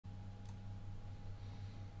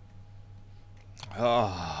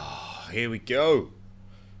Oh, here we go.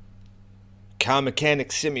 Car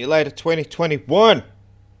Mechanic Simulator 2021.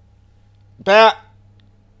 About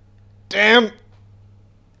damn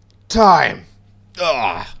time.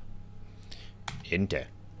 Ah. Enter.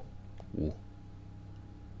 Ooh.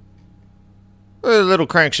 A little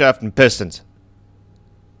crankshaft and pistons.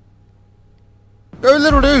 Go,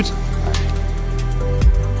 little dudes.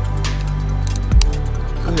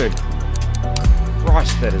 Good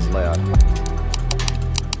Christ, that is loud.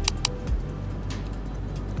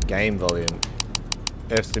 Game volume.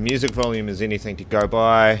 If the music volume is anything to go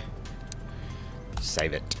by,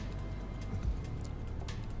 save it.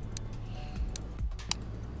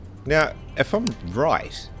 Now, if I'm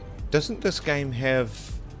right, doesn't this game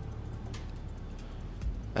have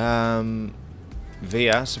VR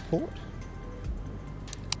support?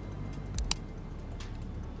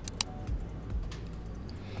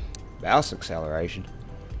 Mouse acceleration.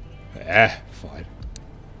 Ah, fine.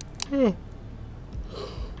 Oh.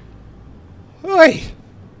 Hey!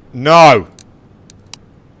 No!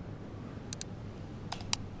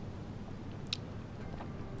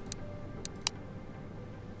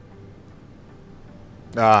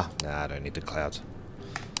 Nah, I don't need the clouds.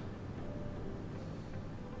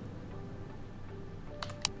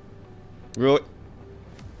 Really?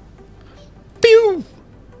 Pew!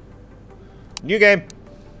 New game.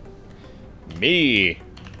 Me.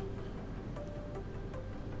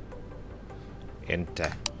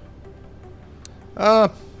 Enter.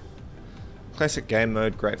 Classic game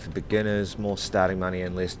mode, great for beginners, more starting money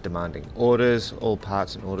and less demanding orders, all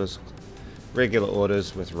parts and orders, regular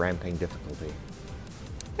orders with ramping difficulty.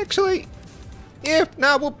 Actually, yeah,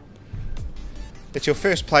 no, well, it's your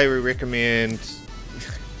first play, we recommend.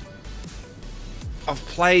 I've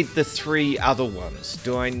played the 3 other ones.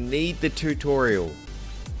 Do I need the tutorial?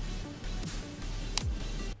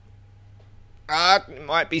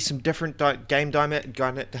 Might be some different game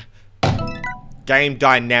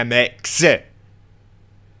dynamics.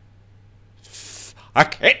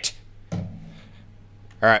 Fuck it!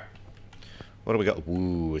 Alright. What do we got?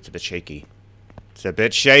 Ooh, it's a bit shaky. It's a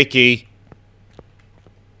bit shaky.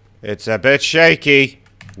 It's a bit shaky.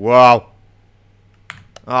 Whoa.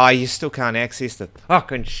 Oh, you still can't access the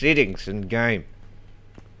fucking settings in game.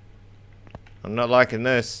 I'm not liking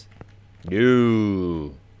this.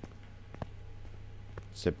 No.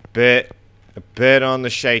 It's a bit on the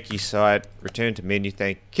shaky side. Return to menu,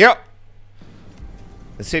 thank you.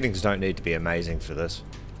 The settings don't need to be amazing for this.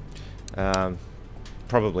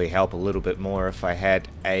 Probably help a little bit more if I had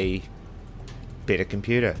a better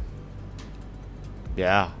computer.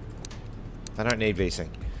 Yeah. I don't need VSync.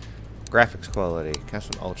 Graphics quality,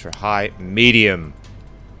 custom ultra high, medium.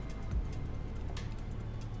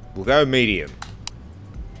 We'll go medium.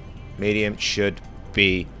 Medium should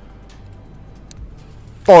be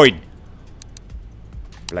fine.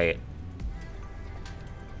 Play it.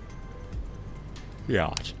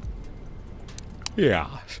 Yes.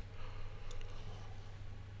 Yes.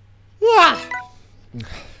 Ah!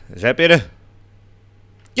 Is that better?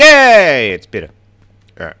 Yay! It's better.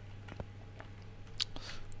 Alright.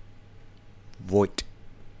 Void.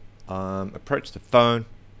 Approach the phone.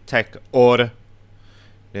 Take order.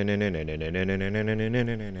 It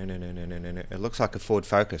looks like a Ford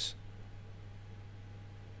Focus.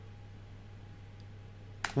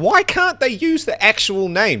 Why can't they use the actual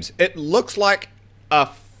names? It looks like a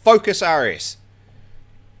Focus RS.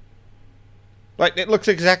 Like, it looks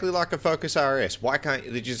exactly like a Focus RS. Why can't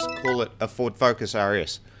they just call it a Ford Focus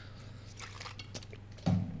RS?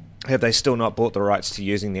 Have they still not bought the rights to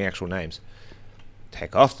using the actual names?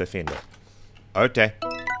 Take off the fender. Okay.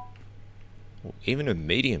 Well, even in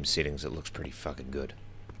medium settings, it looks pretty fucking good.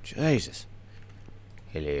 Jesus.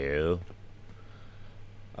 Hello.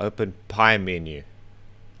 Open pie menu.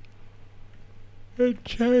 It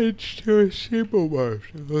changed to a simple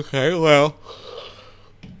motion. Okay, well.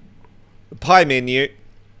 The pie menu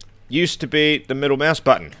used to be the middle mouse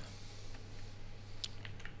button.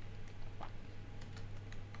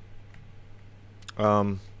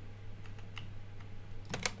 Oh,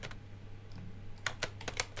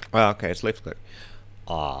 okay, it's left click.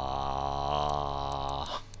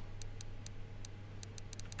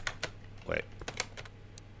 Wait.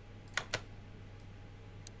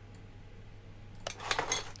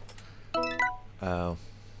 Oh.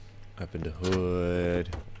 Open the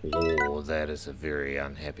hood. Oh, that is a very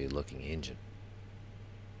unhappy looking engine.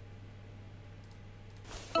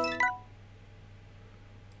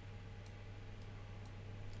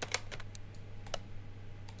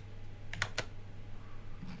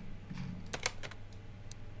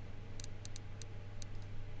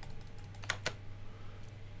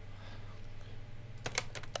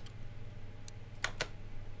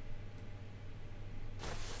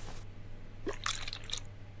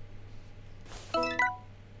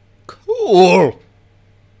 Oh!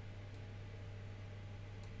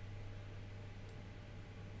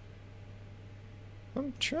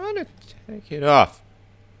 I'm trying to take it off.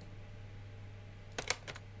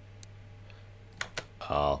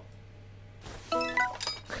 Oh.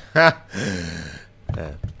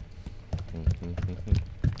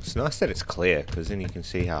 It's nice that it's clear, because then you can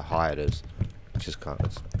see how high it is. Which is kind of,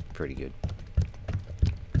 it's pretty good.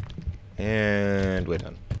 And we're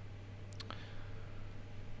done.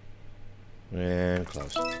 And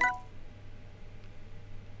close.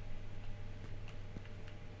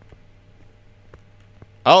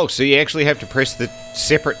 Oh, so you actually have to press the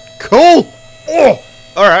separate... Cool! Oh!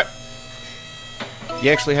 Alright.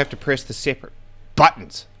 You actually have to press the separate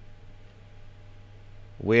buttons.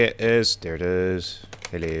 Where is... There it is.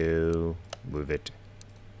 Hello. Move it.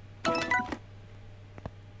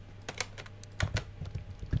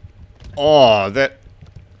 Oh, that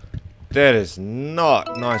is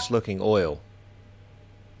not nice looking oil.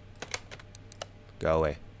 Go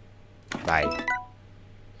away. Bye.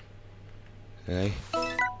 Okay.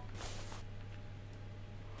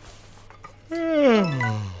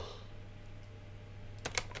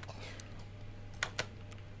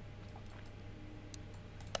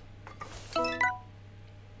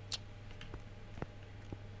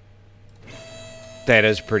 That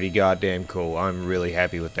is pretty goddamn cool. I'm really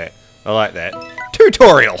happy with that. I like that.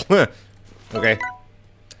 Tutorial! Okay.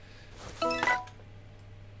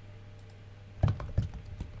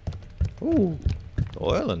 Ooh. The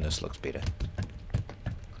oil in this looks better.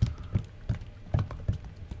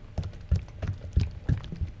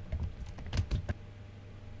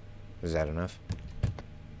 Is that enough?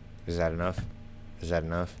 Is that enough? Is that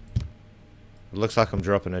enough? It looks like I'm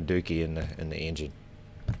dropping a dookie in the engine.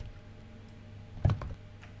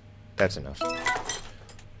 That's enough.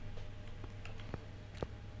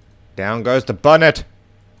 Down goes the bonnet.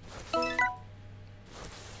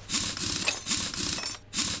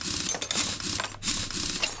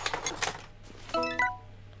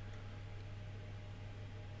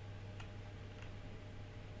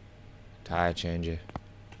 Tire changer.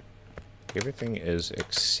 Everything is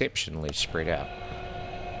exceptionally spread out.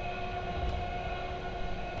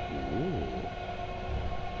 Ooh.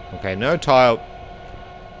 Okay, no tire...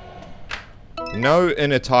 No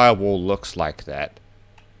inner tire wall looks like that.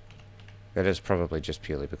 That is probably just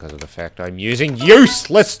purely because of the fact I'm using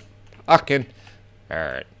useless fucking...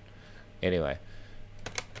 Alright. Anyway.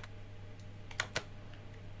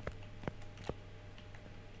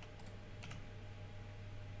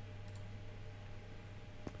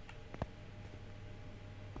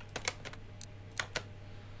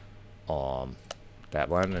 That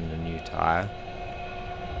one and the new tire.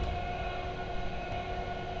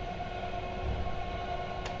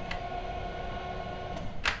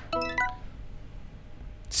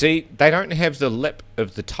 See, they don't have the lip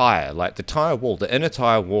of the tire. Like the tire wall, the inner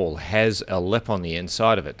tire wall has a lip on the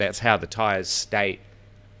inside of it. That's how the tires stay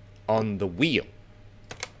on the wheel.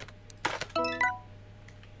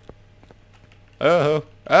 Oh,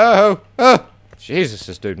 oh, oh! Jesus,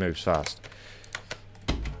 this dude moves fast.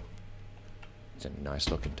 It's a nice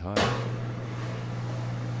looking tire.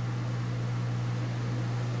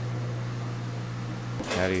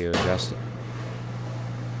 How do you adjust it?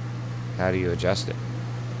 How do you adjust it?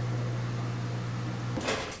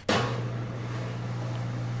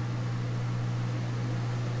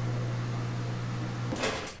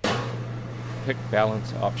 Pick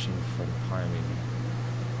balance option from high menu.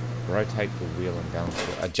 Rotate the wheel and balance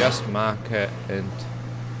it. Adjust marker in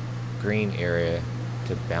green area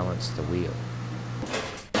to balance the wheel.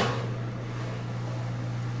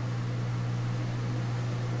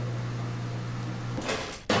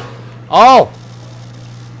 Oh!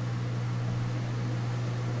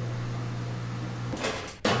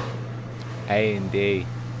 A and D.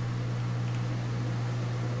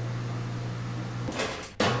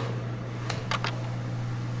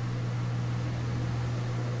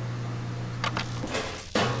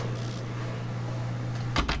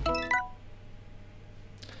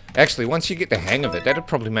 Actually, once you get the hang of it, that'll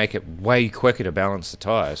probably make it way quicker to balance the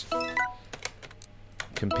tires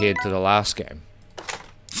compared to the last game.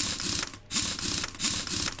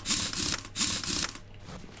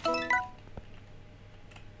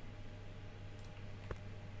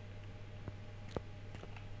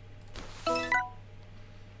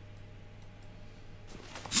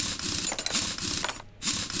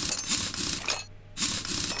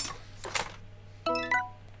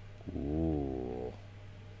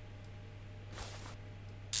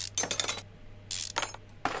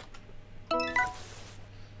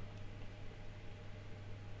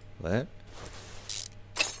 What?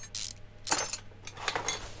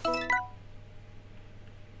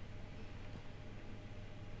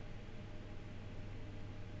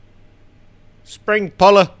 Spring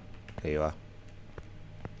puller. There you are.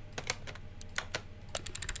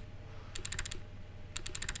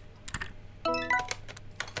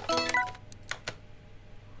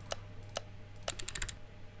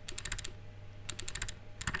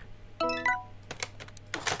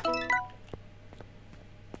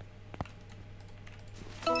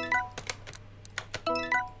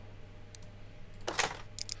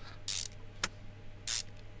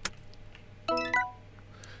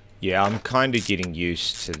 Yeah, I'm kind of getting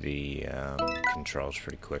used to the controls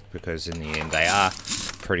pretty quick, because in the end they are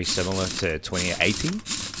pretty similar to 2018.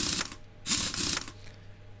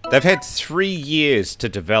 They've had 3 years to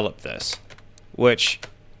develop this, which...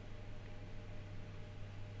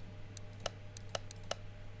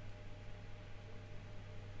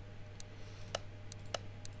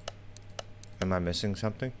 Am I missing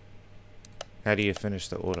something? How do you finish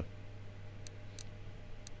the order?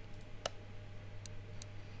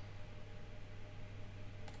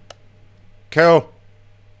 Cool.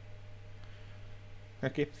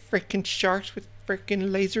 Okay, freaking sharks with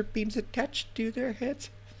freaking laser beams attached to their heads.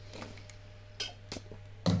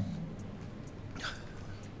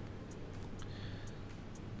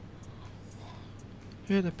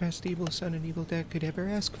 You're the best evil son an evil dad could ever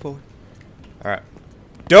ask for. Alright.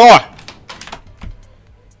 Door!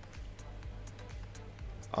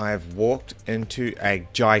 I have walked into a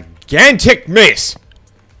gigantic mess!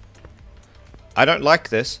 I don't like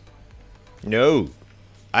this. No,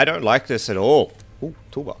 I don't like this at all. Ooh,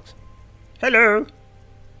 toolbox. Hello.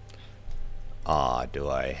 Do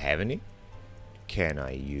I have any? Can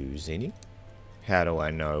I use any? How do I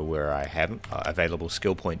know where I haven't? Available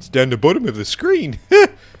skill points down the bottom of the screen.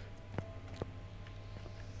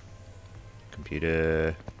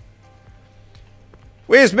 Computer.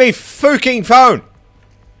 Where's me fucking phone?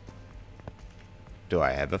 Do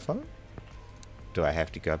I have a phone? Do I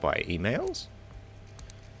have to go by emails?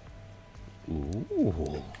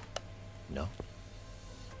 Ooh. No.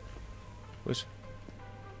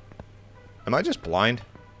 Am I just blind?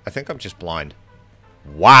 I think I'm just blind.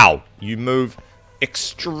 Wow. You move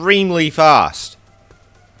extremely fast.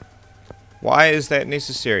 Why is that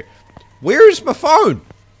necessary? Where is my phone?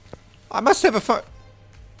 I must have a phone.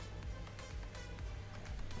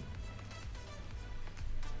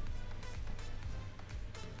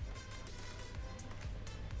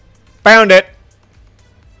 Found it.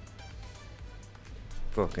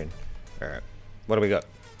 Fucking. Alright. What do we got?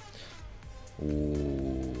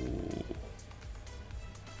 Ooh.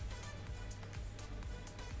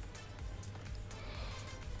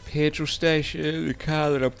 Petrol station, the car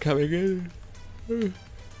that I'm coming in. It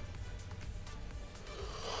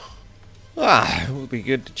would be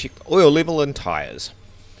good to check the oil level and tires.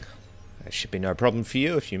 That should be no problem for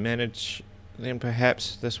you if you manage. Then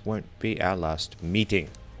perhaps this won't be our last meeting.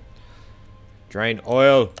 Drain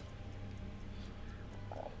oil.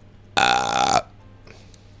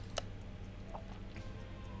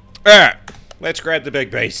 Alright, let's grab the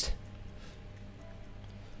big beast.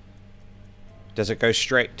 Does it go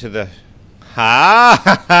straight to the... Ha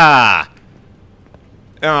ha ha!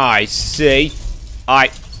 I see.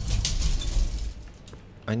 I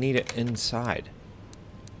need it inside.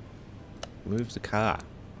 Move the car.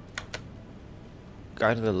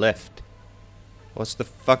 Go to the left. What's the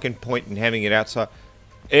fucking point in having it outside?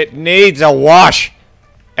 It needs a wash!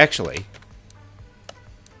 Actually...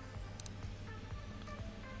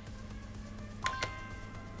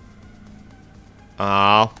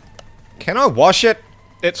 Oh. Can I wash it?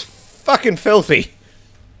 It's fucking filthy.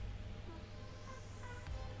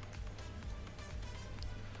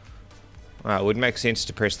 Well, it would make sense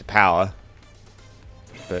to press the power.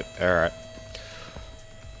 But, alright.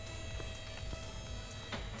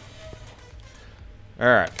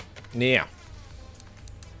 Alright. Now.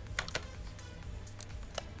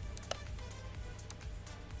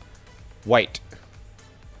 Weight.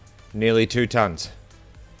 Nearly 2 tons.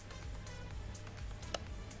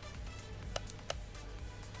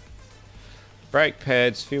 Brake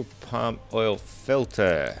pads, fuel pump, oil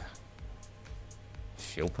filter.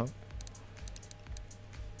 Fuel pump?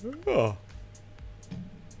 Oh.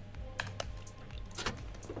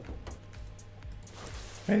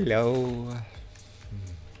 Hello.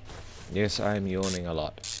 Yes, I am yawning a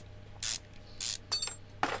lot.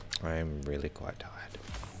 I am really quite tired.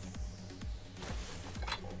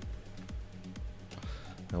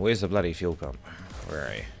 Now, where's the bloody fuel pump? Where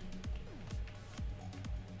are you?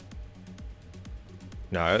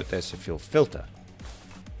 No, that's a fuel filter.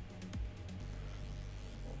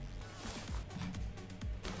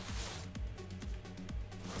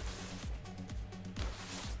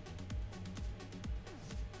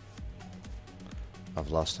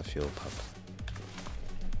 I've lost the fuel pump.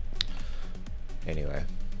 Anyway.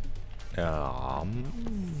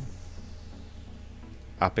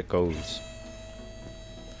 Up it goes.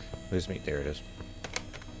 Where's meat? There it is.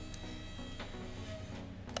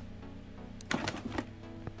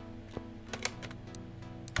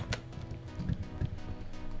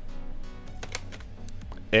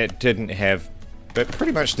 It didn't have... It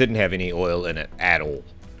pretty much didn't have any oil in it at all.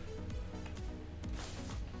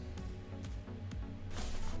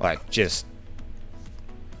 Like, just...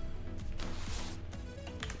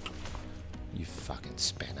 You fucking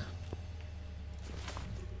spanner.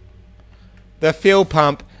 The fuel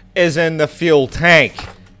pump is in the fuel tank.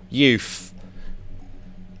 You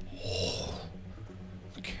Oh.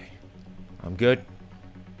 Okay. I'm good.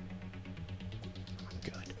 I'm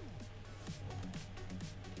good.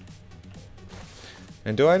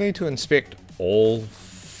 And do I need to inspect all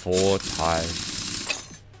 4 tires?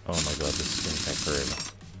 Oh my god, this is gonna take forever.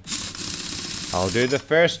 I'll do the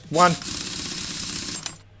first one.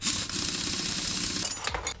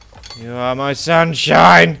 You are my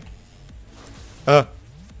sunshine.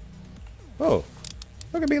 Oh,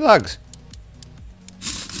 look at me lugs.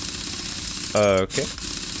 Okay.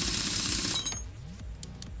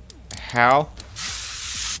 How?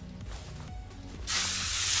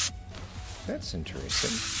 That's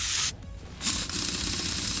interesting.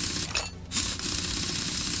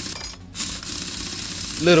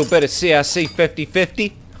 Little bit of CRC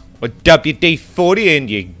 50/50 or WD-40 and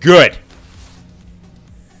you're good.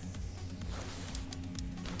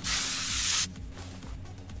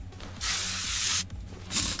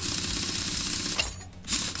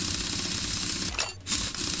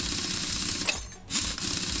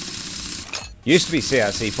 Used to be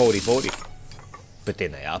CRC 40/40, but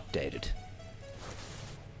then they updated.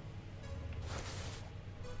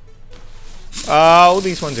 Oh,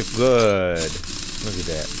 these ones are good. Look at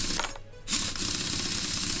that.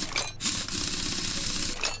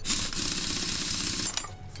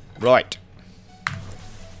 Right.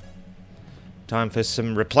 Time for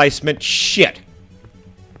some replacement shit.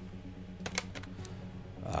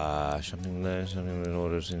 Something there, something with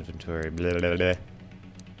orders, inventory, blah, blah, blah.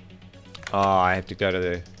 Oh, I have to go to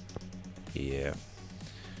the... Yeah.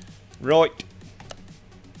 Right.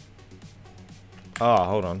 Oh,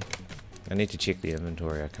 hold on. I need to check the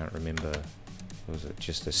inventory. I can't remember. Was it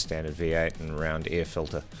just a standard V8 and round air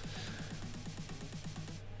filter?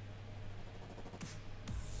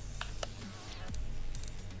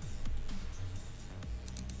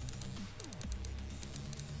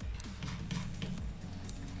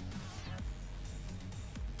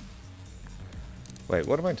 Wait,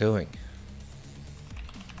 what am I doing?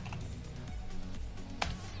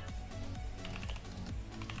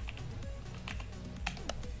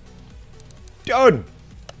 Done!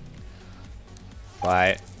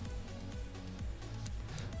 Right.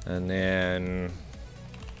 And then...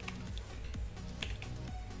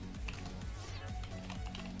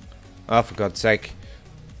 Oh, for God's sake.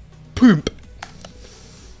 Poop!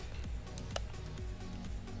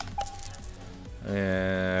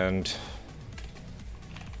 And...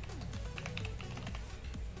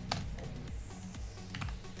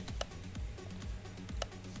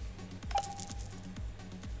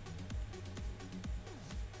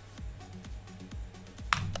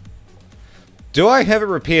 Do I have a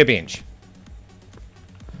repair bench?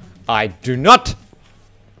 I do not.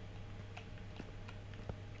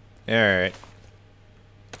 Alright.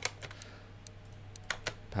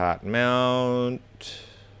 Part mount.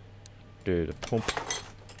 Do the pump.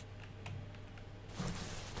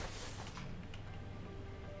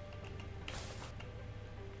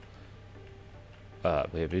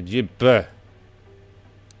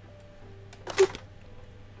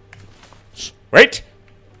 Wait!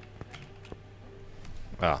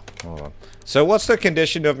 Ah, hold on. So what's the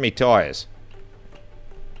condition of me tires?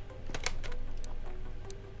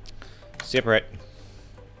 Separate.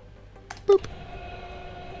 Boop.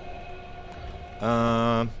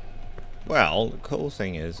 Well, the cool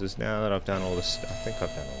thing is now that I've done all this stuff, I think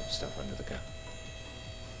I've done all the stuff under the car.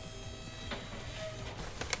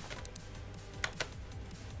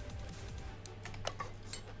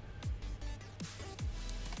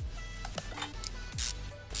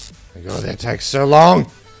 God, that takes so long.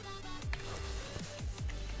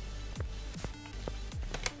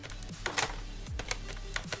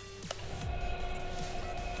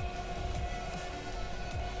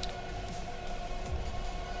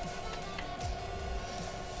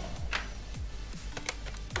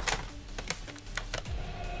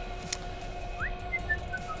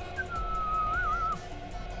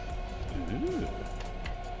 Ooh.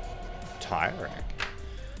 Tire rack.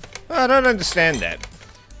 I don't understand that.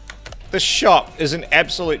 the shop is an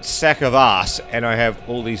absolute sack of ass, and I have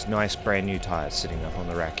all these nice brand new tires sitting up on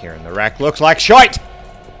the rack here, and the rack looks like shite!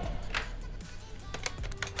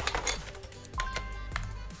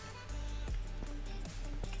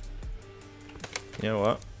 You know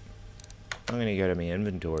what? I'm gonna go to my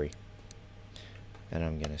inventory, and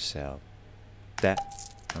I'm gonna sell that.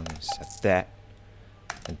 I'm gonna sell that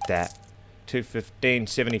and that. 215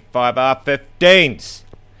 75 R15s.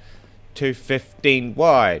 215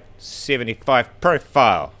 wide, 75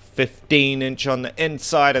 profile, 15-inch on the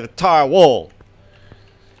inside of the tire wall.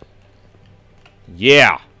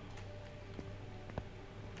 Yeah.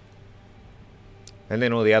 And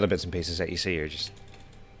then all the other bits and pieces that you see are just,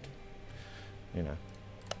 you know,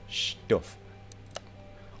 stuff.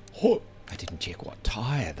 Oh, I didn't check what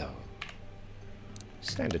tire though.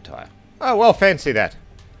 Standard tire. Oh well, fancy that.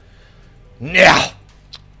 Now.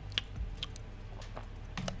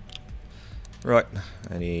 Right,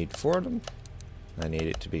 I need 4 of them. I need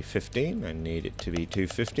it to be 15, I need it to be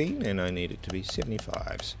 215, and I need it to be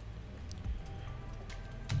 75s.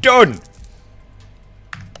 Done!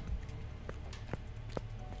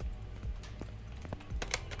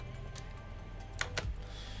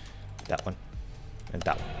 That one. And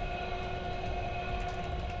that one.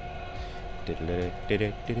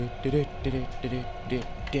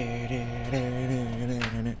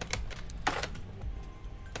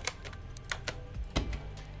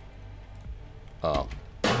 Oh.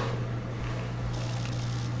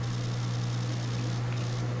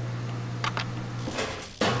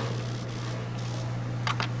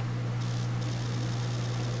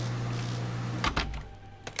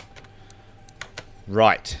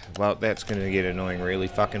 Right. Well, that's going to get annoying really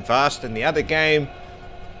fucking fast. In the other game,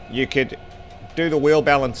 you could do the wheel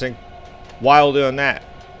balancing while doing that.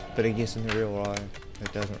 But I guess in the real life,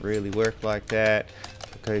 it doesn't really work like that.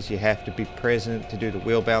 Because you have to be present to do the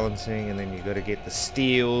wheel balancing, and then you got to get the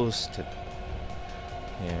steels to.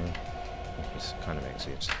 Yeah, this kind of makes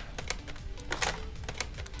sense.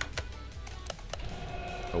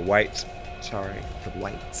 The weights, sorry, the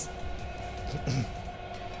weights.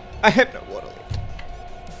 I have no water left.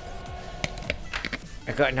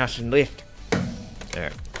 I got nothing left.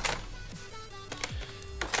 Alright.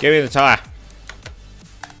 Give me the tire.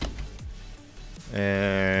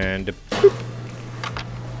 And. Boop.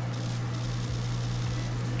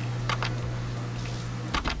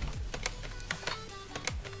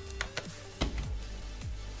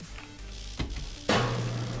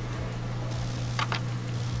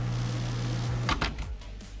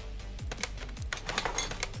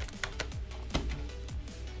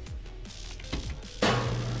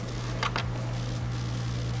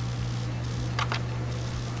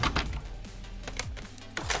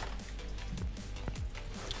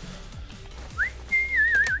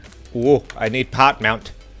 Whoa, I need part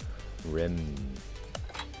mount. Rim.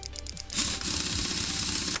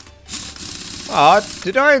 Ah,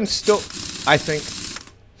 did I install... I think...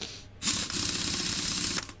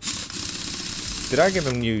 Did I give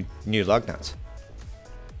them new lug nuts?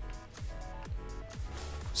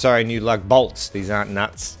 Sorry, new lug bolts. These aren't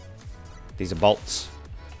nuts. These are bolts.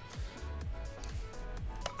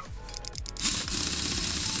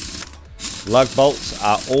 Lug bolts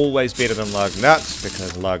are always better than lug nuts,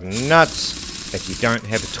 because lug nuts, if you don't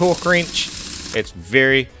have a torque wrench, it's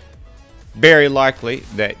very, very likely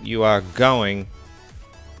that you are going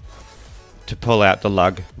to pull out the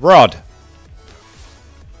lug rod.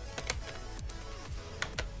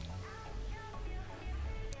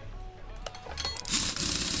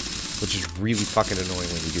 Which is really fucking annoying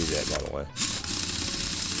when you do that, by the way.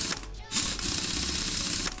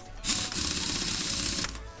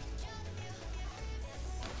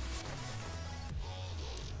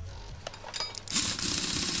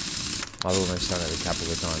 I've almost done it a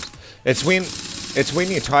couple of times. It's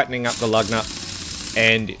when you're tightening up the lug nut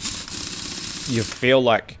and you feel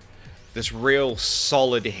like this real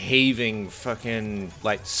solid heaving fucking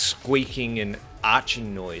like squeaking and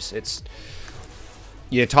arching noise.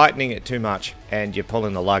 You're tightening it too much and you're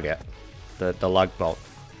pulling the lug out. The lug bolt.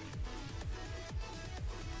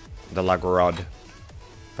 The lug rod.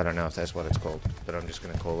 I don't know if that's what it's called, but I'm just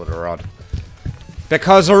gonna call it a rod.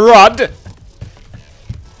 Because a rod!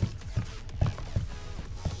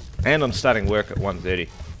 And I'm starting work at 1:30.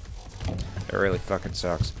 It really fucking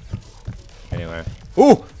sucks. Anyway.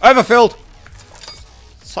 Ooh! Overfilled!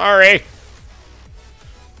 Sorry!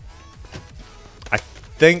 I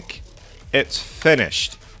think it's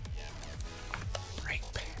finished. Brake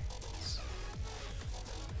pads.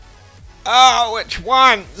 Oh, which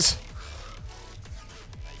ones?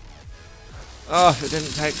 Oh, if it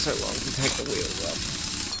didn't take so long to take the wheels off.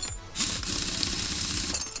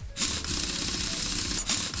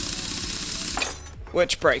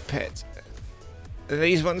 Which brake pads? Are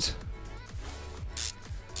these ones?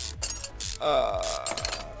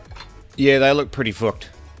 Yeah, they look pretty fucked.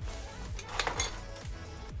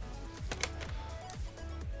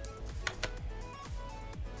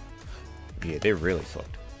 Yeah, they're really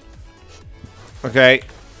fucked. Okay.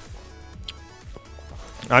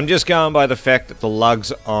 I'm just going by the fact that the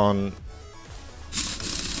lugs on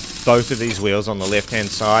both of these wheels on the left-hand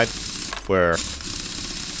side were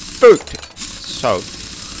fucked. So,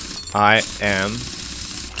 I am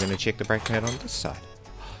going to check the brake pad on this side.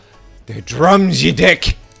 They're drums, you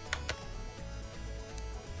dick!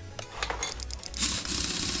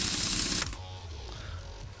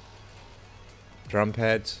 Drum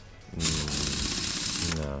pads?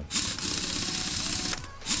 No.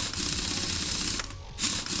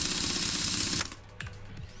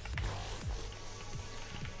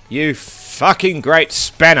 You fucking great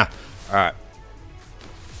spanner! Alright.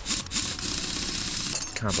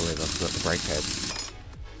 Can't believe I forgot the brake pads.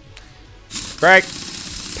 Brake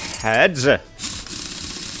pads!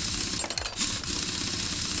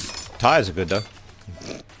 Tires are good though.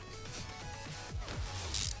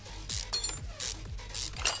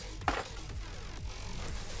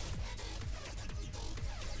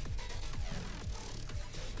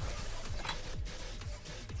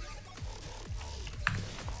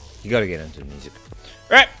 You gotta get into the music.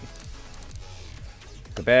 Alright!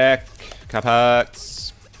 Go back. Car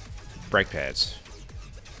parts. Brake pads.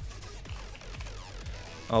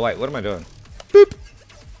 Oh wait, what am I doing? Boop!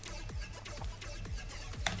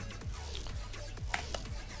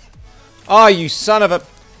 Oh, you son of a...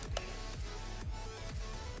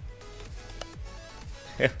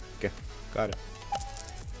 Yeah, okay. Got it.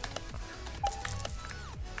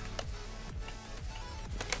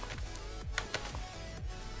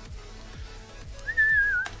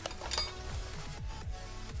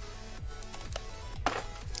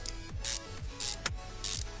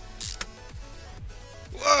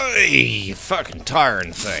 You fucking tire in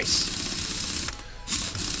the face.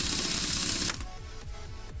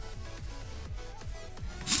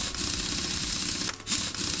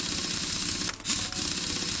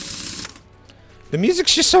 The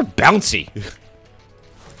music's just so bouncy.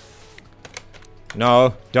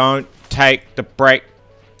 No, don't take the brake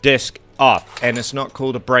disc off. And it's not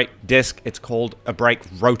called a brake disc, it's called a brake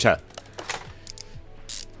rotor.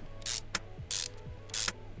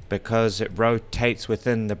 Because it rotates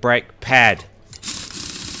within the brake pad.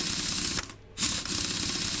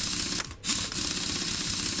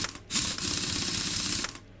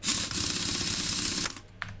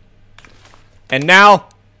 And now,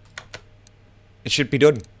 it should be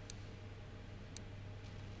done.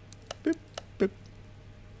 Boop, boop.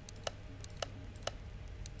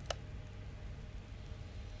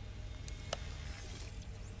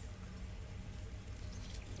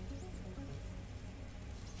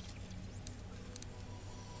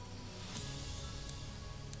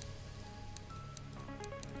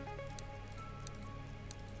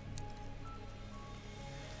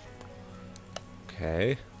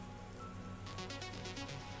 Okay.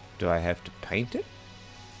 Do I have to paint it?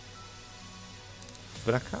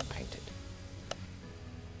 But I can't paint it.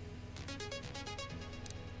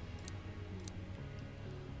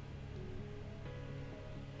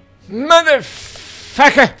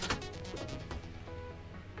 Motherfucker!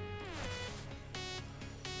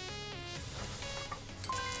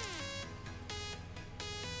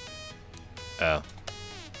 Oh.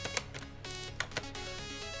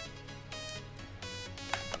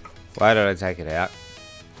 Why did I take it out?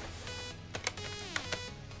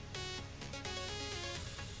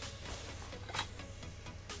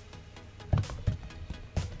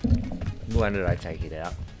 Why did I take it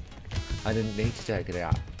out? I didn't need to take it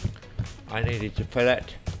out. I needed to fill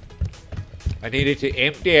it. I needed to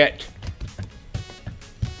empty it.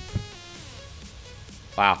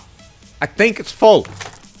 Wow. I think it's full.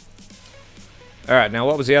 Alright, now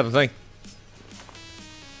what was the other thing?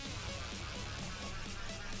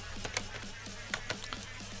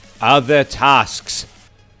 Other tasks.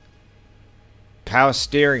 Power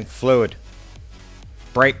steering fluid.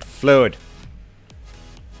 Brake fluid.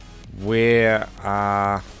 Where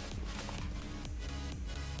are...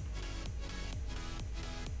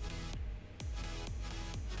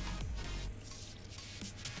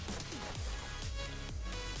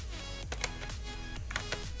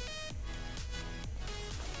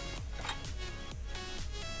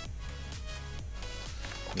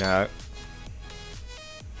 No.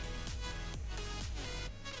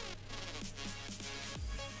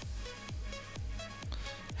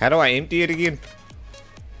 How do I empty it again?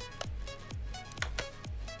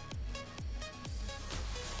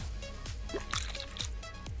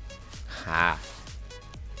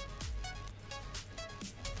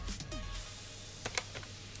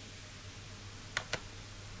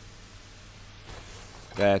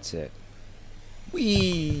 That's it.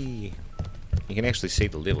 Whee! You can actually see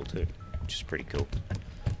the level too, which is pretty cool.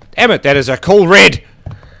 Damn it, that is a cool red!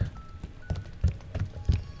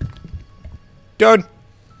 Done!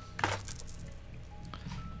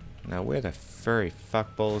 Now where the furry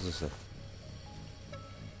fuckballs is it?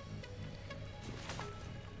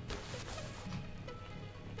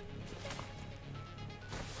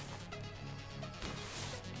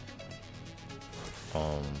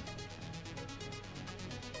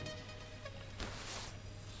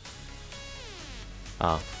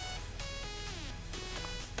 Ah.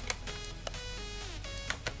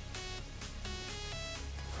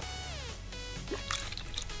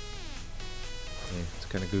 Yeah, it's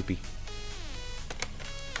kind of goopy.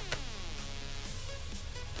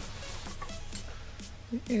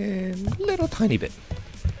 And a little tiny bit.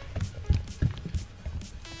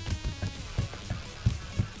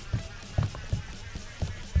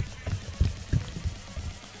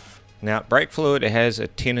 Now, brake fluid has a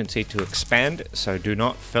tendency to expand, so do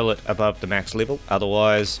not fill it above the max level,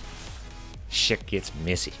 otherwise shit gets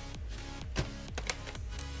messy.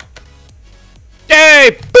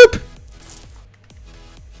 Hey! Boop!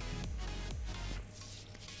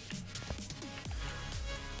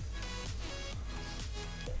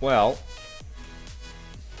 Well.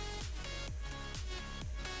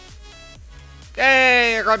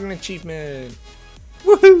 Hey! I got an achievement!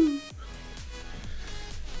 Woohoo!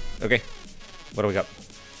 Okay, what do we got?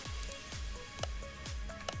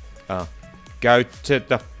 Oh. Go to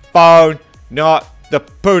the phone, not the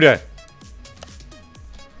Buddha.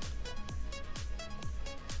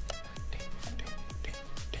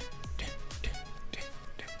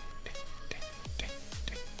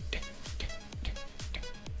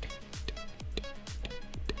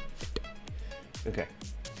 Okay.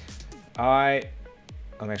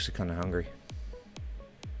 I'm actually kind of hungry.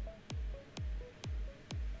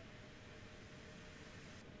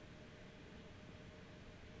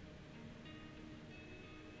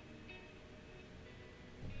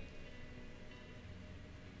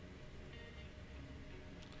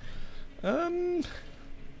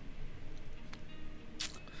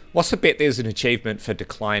 What's the bet there's an achievement for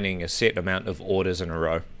declining a set amount of orders in a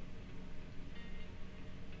row?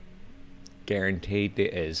 Guaranteed there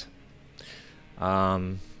is.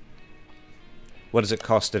 What does it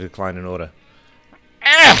cost to decline an order?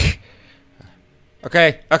 Ah!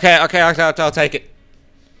 Okay, I'll take it.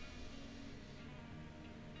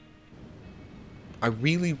 I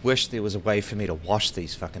really wish there was a way for me to wash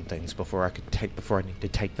these fucking things before I need to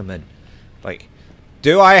take them in. Like,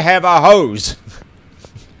 do I have a hose?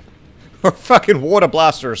 Or a fucking water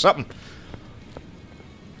blaster or something.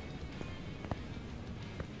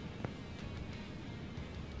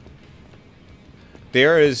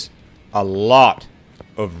 There is a lot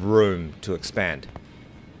of room to expand.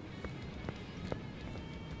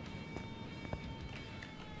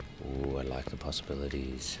 Ooh, I like the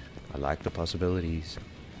possibilities. I like the possibilities.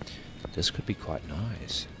 This could be quite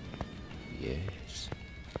nice. Yes.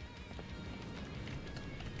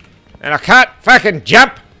 And I can't fucking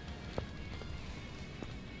jump!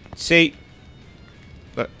 See?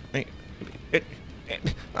 Look,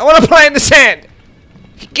 I want to play in the sand!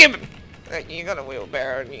 Give him! You got a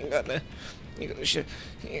wheelbarrow and you got the shit.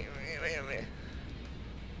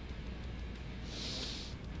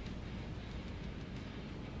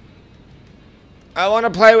 I want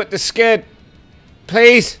to play with the skid.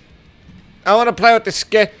 Please. I want to play with the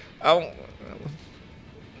skid.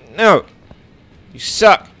 No. You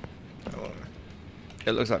suck.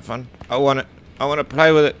 It looks like fun. I want it. I want to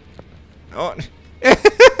play with it.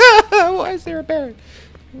 Why is there a bear?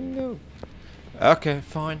 No. Okay,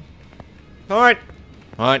 fine. Fine.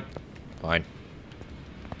 Fine. Fine.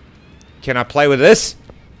 Can I play with this?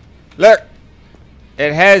 Look.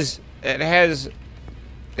 It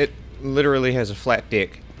literally has a flat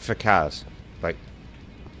deck for cars. Like.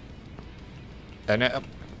 And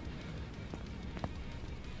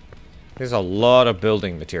there's a lot of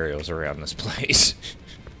building materials around this place.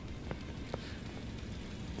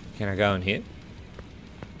 Can I go in here?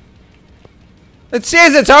 It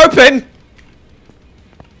says it's open!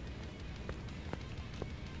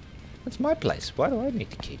 That's my place. Why do I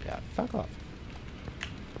need to keep out? Fuck off.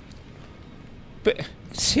 But it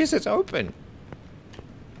says it's open.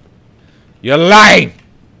 You're lying!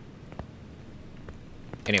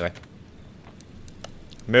 Anyway.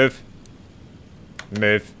 Move.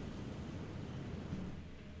 Move.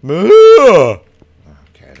 Move!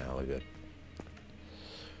 Okay, now we're good.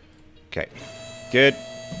 Okay. Good.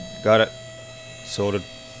 Got it. Sorted.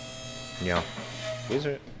 Yeah. Where's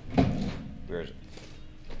it? Where is it?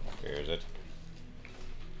 Where is it?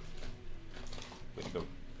 Where'd it go?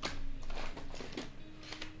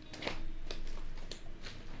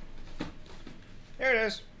 There it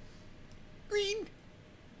is. Green.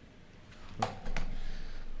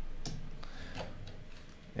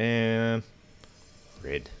 And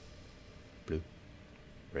red, blue,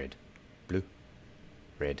 red, blue,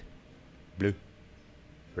 red, blue,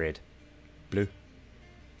 red, blue,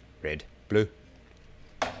 red, blue.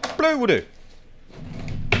 Blue will do.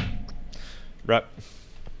 Right.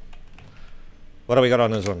 What do we got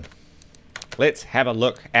on this one? Let's have a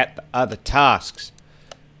look at the other tasks.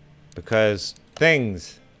 Because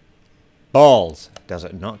things, balls, does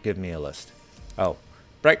it not give me a list? Oh,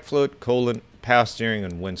 brake fluid, coolant, power steering,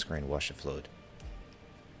 and windscreen washer fluid.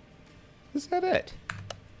 Is that it?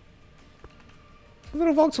 A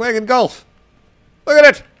little Volkswagen Golf. Look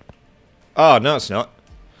at it! Oh, no it's not.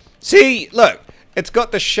 See, look, it's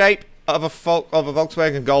got the shape of a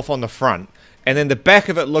Volkswagen Golf on the front, and then the back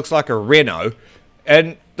of it looks like a Renault,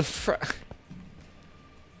 and the front...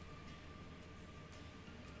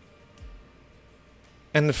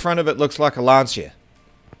 And the front of it looks like a Lancia.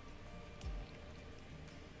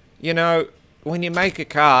 You know, when you make a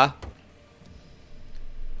car,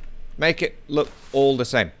 make it look all the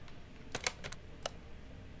same.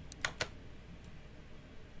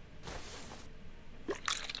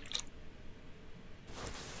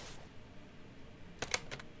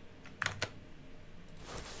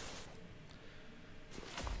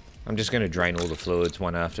 I'm just going to drain all the fluids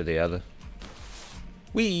one after the other.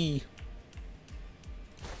 Whee!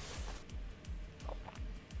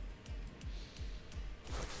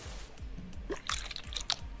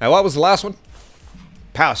 Now, what was the last one?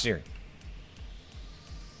 Power steering.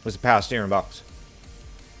 Where's the power steering box?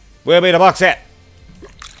 Where be the box at?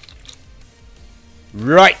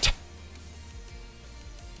 Right.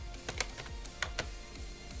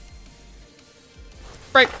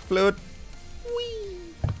 Brake fluid. Whee.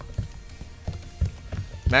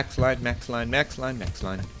 Max line, max line, max line, max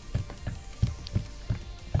line.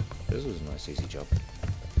 This was a nice, easy job.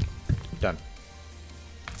 Done.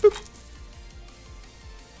 Boop.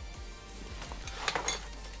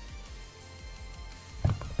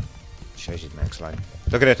 Shows you the max line.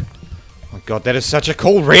 Look at it. Oh my god, that is such a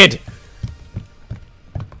cool red.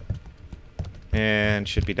 And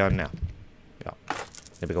should be done now. Yeah.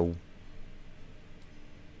 There we go.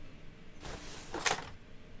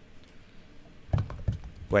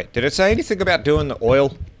 Wait, did it say anything about doing the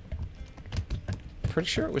oil? Pretty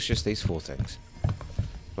sure it was just these four things.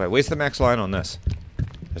 Wait, where's the max line on this?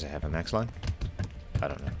 Does it have a max line? I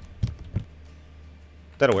don't know.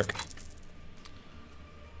 That'll work.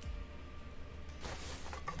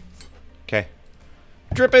 Okay.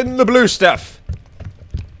 Drip in the blue stuff.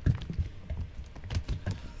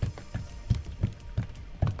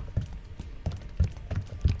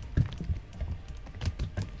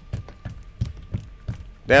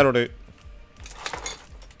 That'll do.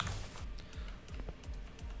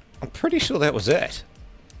 I'm pretty sure that was it.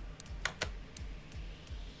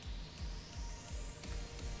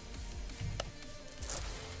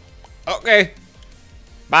 Okay.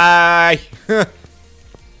 Bye.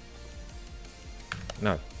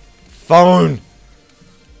 No. Phone.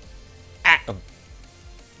 Ah. Oh.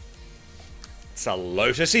 It's a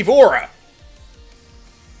Lotus Evora.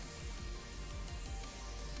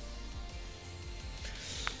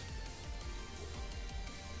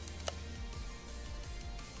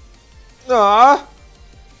 Aww.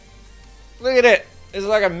 Look at it. It's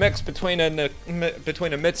like a mix between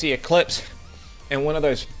a Mitzi Eclipse and one of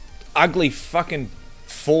those ugly fucking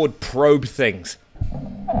Ford Probe things.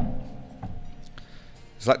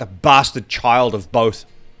 It's like the bastard child of both.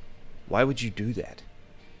 Why would you do that?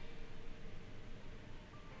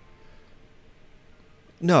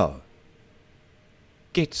 No.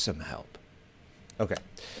 Get some help. Okay.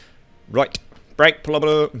 Right. Brake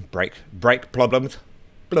problem. Brake problems.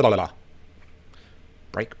 Blah, blah, blah.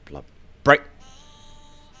 Brake.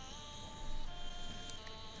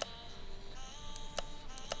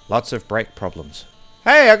 Lots of brake problems.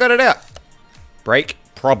 Hey, I got it out. Brake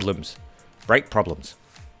problems. Brake problems.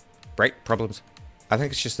 Brake problems. I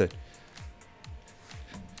think it's just a...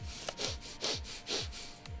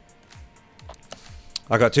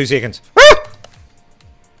 I got 2 seconds. Ah!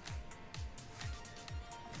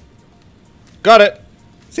 Got it.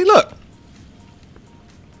 See, look.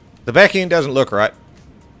 The back end doesn't look right.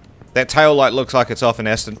 That tail light looks like it's off an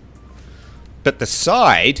Aston. But the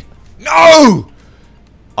side... No!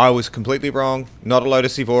 I was completely wrong. Not a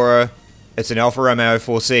Lotus Evora. It's an Alfa Romeo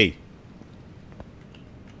 4C.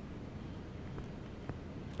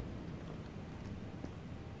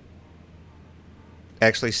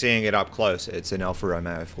 Actually seeing it up close, it's an Alfa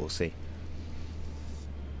Romeo 4C.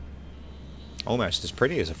 Almost as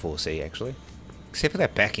pretty as a 4C, actually. Except for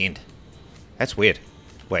that back end. That's weird.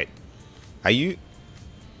 Wait. Are you...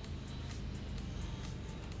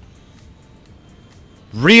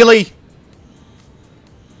 Really?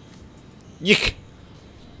 You...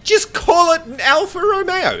 Just call it an Alfa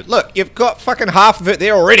Romeo. Look, you've got fucking half of it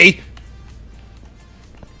there already.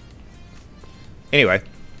 Anyway.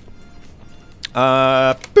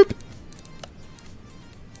 Boop.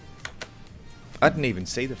 I didn't even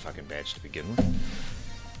see the fucking badge to begin with.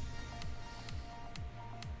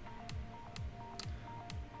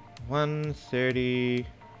 $130.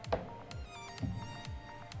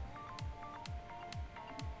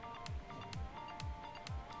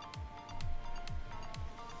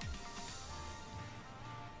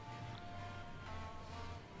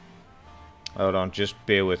 Hold on, just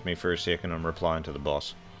bear with me for a second. I'm replying to the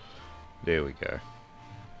boss. There we go.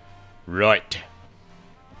 Right.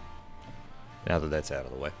 Now that that's out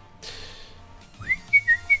of the way.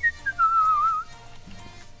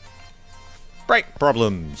 Brake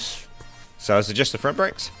problems. So is it just the front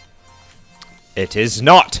brakes? It is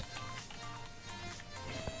not.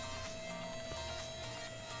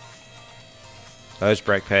 Those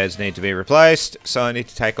brake pads need to be replaced, so I need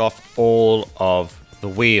to take off all of the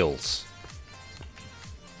wheels.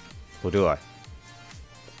 Or do I?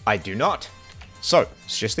 I do not. So,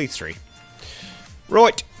 it's just these three.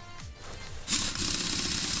 Right.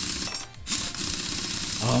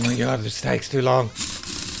 Oh my god, this takes too long.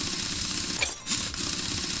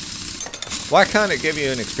 Why can't it give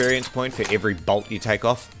you an experience point for every bolt you take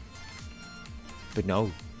off? But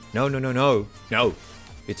no. No, no, no, no. No.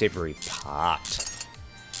 It's every part.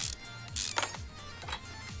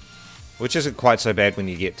 Which isn't quite so bad when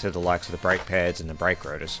you get to the likes of the brake pads and the brake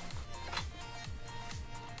rotors.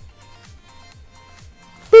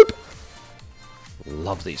 Boop!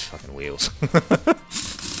 Love these fucking wheels.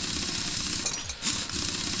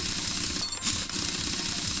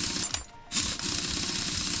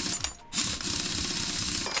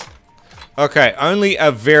 Okay, only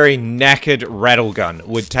a very knackered rattle gun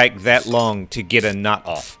would take that long to get a nut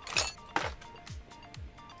off.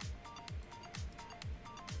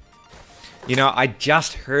 You know, I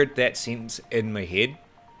just heard that sentence in my head.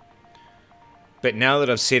 But now that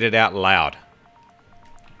I've said it out loud.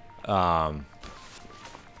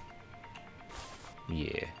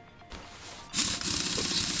 Yeah.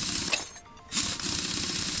 Oops.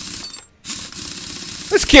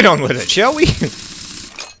 Let's get on with it, shall we?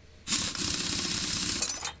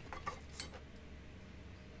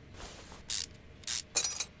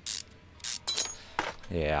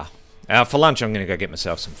 Yeah. For lunch, I'm going to go get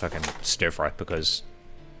myself some fucking stir-fry because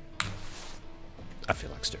I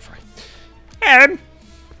feel like stir-fry. And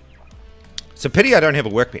it's a pity I don't have a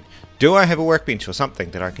workbench. Do I have a workbench or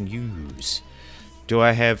something that I can use? Do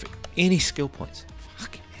I have any skill points?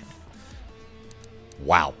 Fucking hell.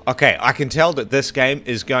 Wow. Okay, I can tell that this game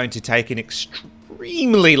is going to take an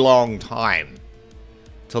extremely long time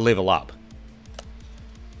to level up.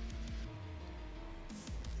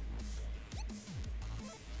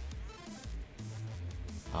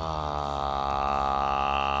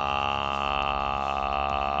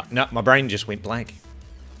 No, my brain just went blank.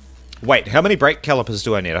 Wait, how many brake calipers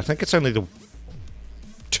do I need? I think it's only the...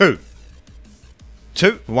 Two.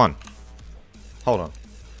 One. Hold on.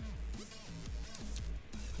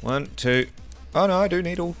 1, 2... Oh no, I do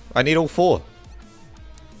need all... I need all 4.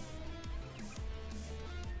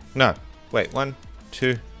 No. Wait, 1,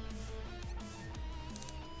 2...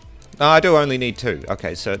 No, I do only need 2.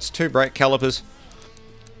 Okay, so it's 2 brake calipers.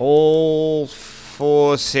 All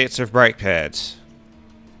 4 sets of brake pads.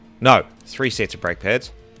 No, 3 sets of brake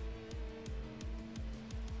pads.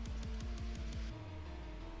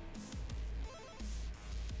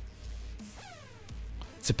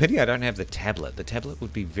 It's a pity I don't have the tablet. The tablet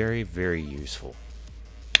would be very, very useful.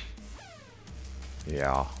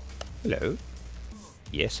 Yeah. Hello.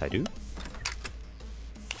 Yes, I do.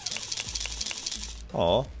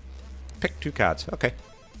 Oh. Pick 2 cards. Okay.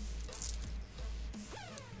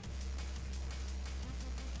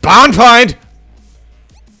 Barn find!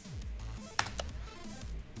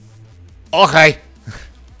 Okay.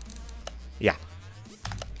 Yeah.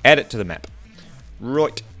 Add it to the map.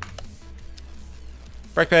 Right.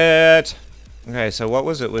 Brake pad. Okay, so what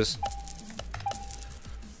was it? It was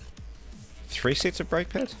 3 sets of brake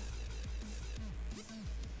pads?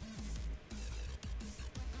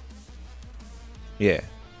 Yeah.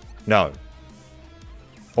 No.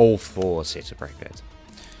 All 4 sets of brake pads.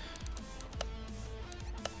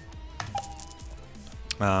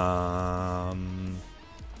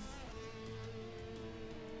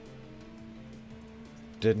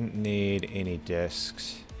 Didn't need any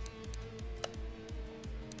discs.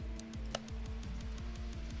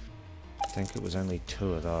 think it was only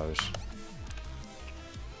 2 of those.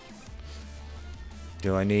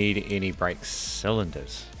 Do I need any brake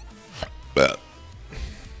cylinders? I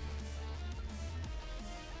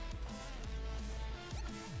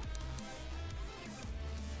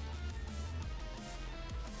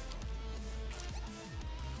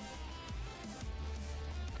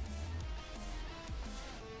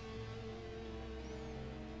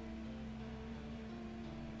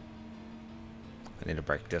need a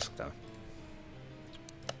brake disc though.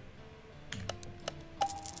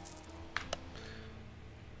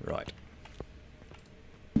 Right.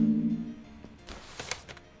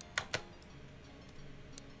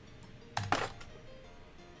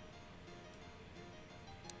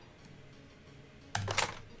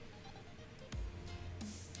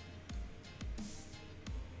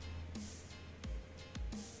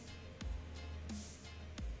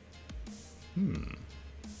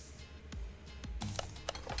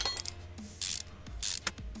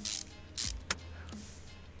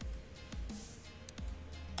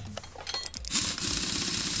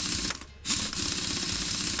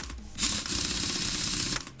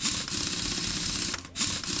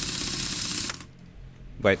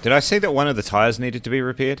 Wait, did I say that one of the tires needed to be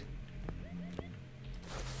repaired?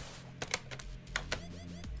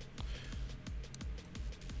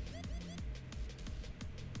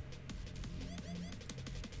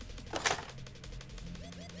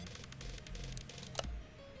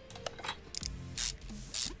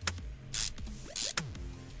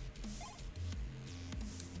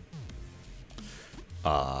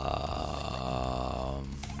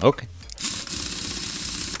 Okay.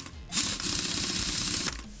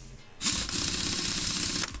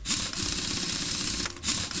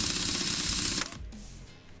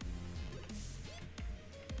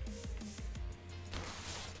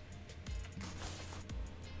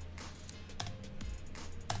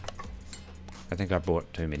 I think I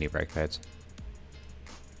bought too many brake pads.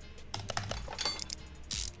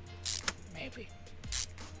 Maybe.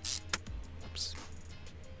 Oops.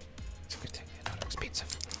 It's a good thing they're not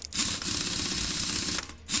expensive.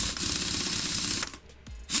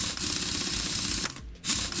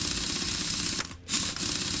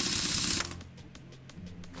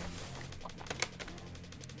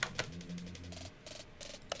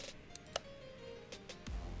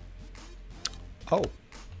 Oh.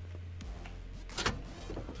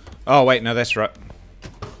 Oh, wait, no, that's right.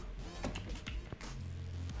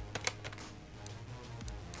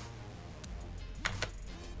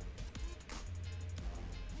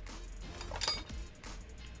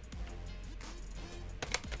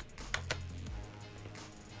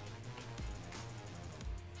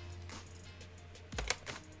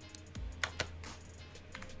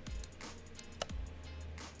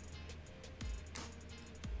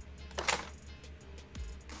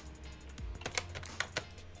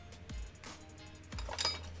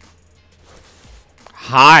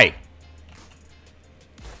 Hi.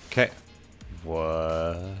 Okay.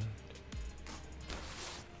 What?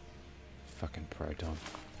 Fucking proton.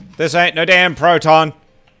 This ain't no damn proton.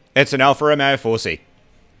 It's an Alpha Romeo 4C.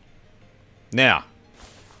 Now,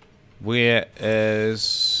 where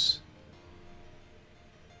is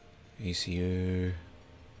ECU?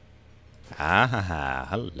 Ah,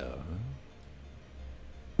 hello.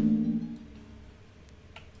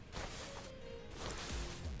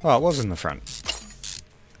 Oh, it was in the front.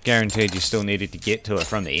 Guaranteed you still needed to get to it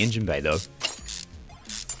from the engine bay, though.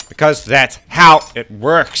 Because that's how it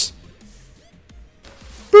works.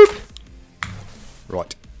 Boop.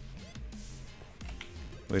 Right.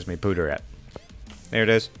 Where's my pooter at? There it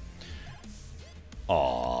is.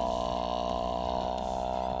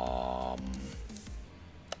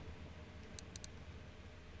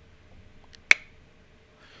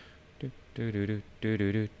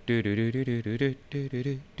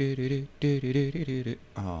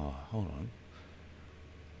 Oh, hold on.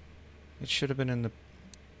 It should have been in the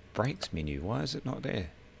brakes menu. Why is it not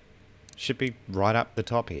there? Should be right up the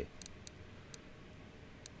top here.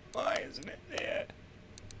 Why isn't it there?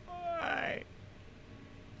 Why?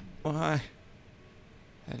 Why?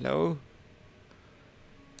 Hello?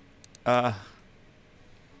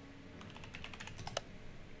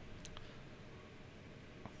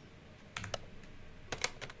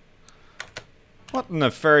 What in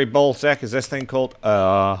the furry ball sack is this thing called?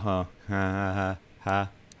 Ha ha ha ha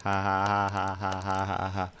ha ha ha ha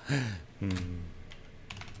ha.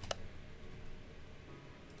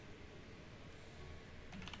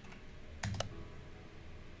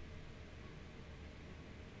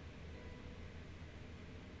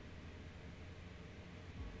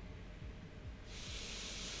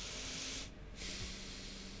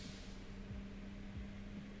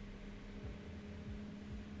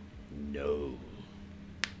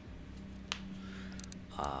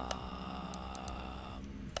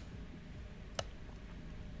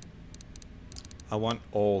 I want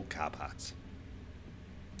all car parts.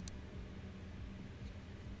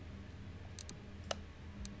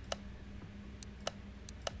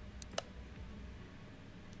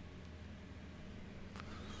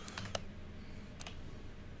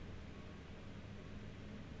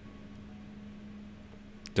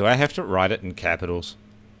 Do I have to write it in capitals?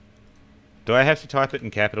 Do I have to type it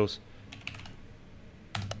in capitals?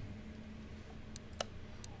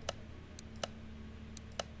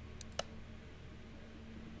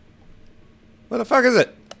 Where the fuck is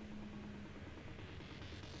it?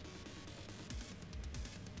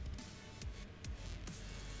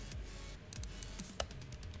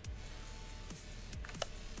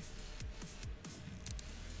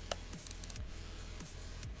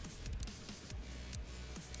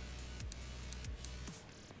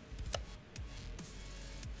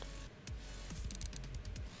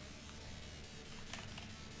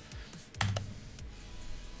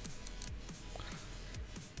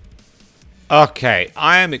 Okay,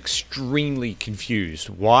 I am extremely confused.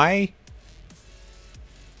 Why?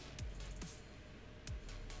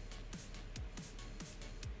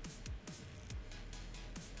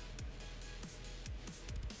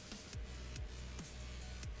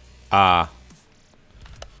 The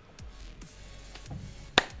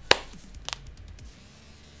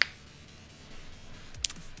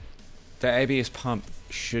ABS pump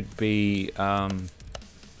should be,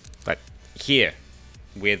 like here,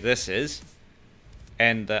 where this is.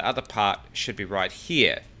 And the other part should be right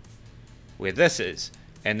here, where this is.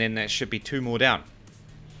 And then that should be 2 more down.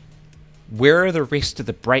 Where are the rest of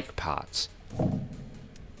the brake parts?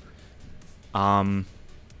 Can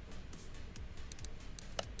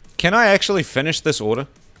I actually finish this order?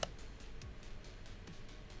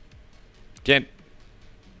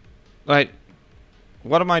 Like,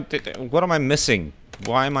 what am I missing?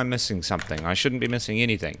 Why am I missing something? I shouldn't be missing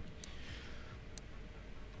anything.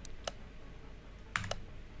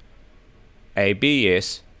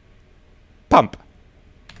 ABS pump.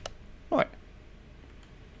 Right.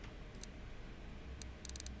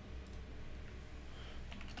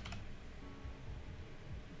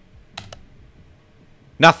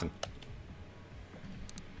 Nothing.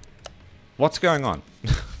 What's going on?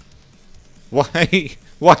 Why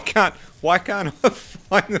can't I find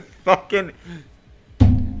the fucking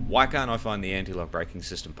Why can't I find the anti-lock braking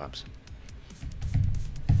system pumps?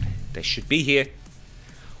 They should be here.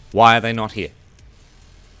 Why are they not here?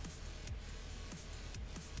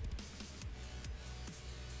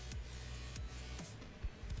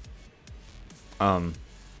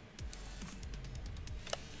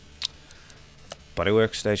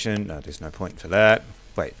 Bodywork station. No, there's no point for that.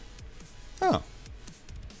 Wait. Oh.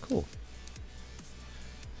 Cool.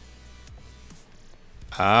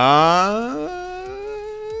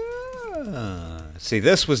 See,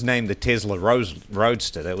 this was named the Tesla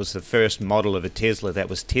Roadster. That was the first model of a Tesla that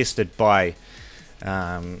was tested by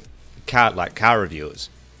car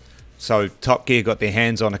reviewers. So Top Gear got their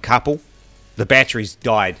hands on a couple. The batteries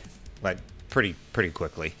died like pretty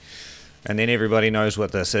quickly, and then everybody knows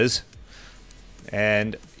what this is.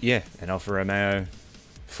 And yeah, an Alfa Romeo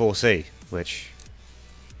 4C, which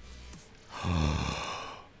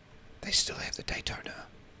they still have the Daytona.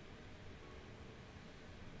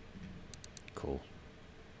 Cool.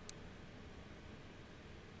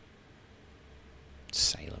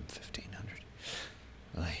 Salem 1500.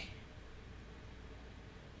 Aye.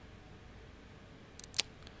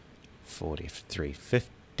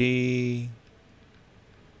 4350.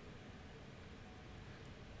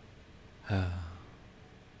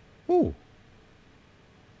 Ooh.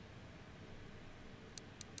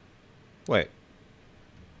 Wait.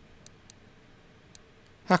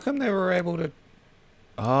 How come they were able to...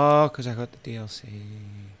 Oh, because I got the DLC.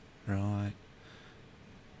 Right.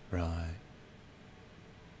 Right.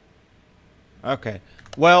 Okay.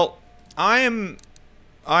 Well, I am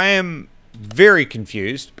very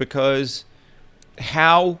confused because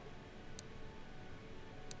how...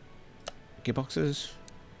 Gearboxes?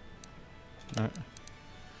 No.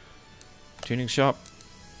 Tuning shop?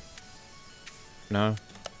 No.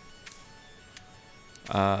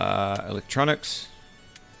 Electronics?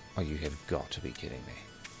 Oh, you have got to be kidding me.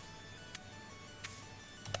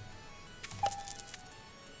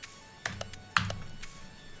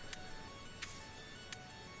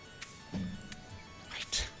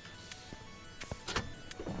 Right.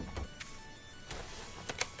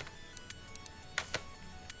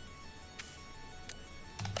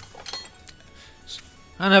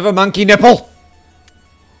 Another monkey nipple!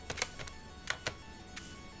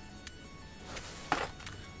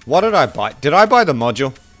 What did I buy? Did I buy the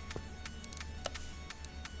module?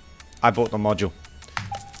 I bought the module.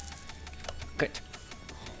 Good.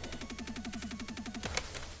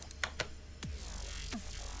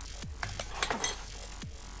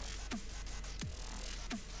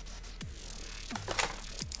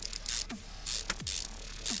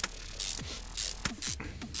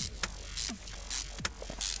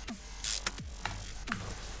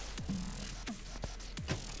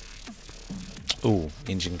 Ooh,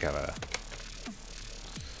 engine cover.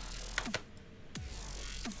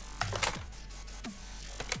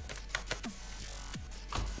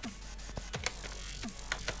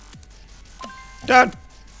 Done!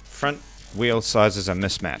 Front wheel sizes are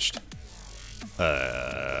mismatched.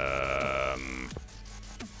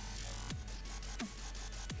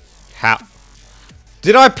 How?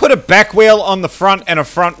 Did I put a back wheel on the front and a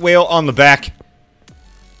front wheel on the back?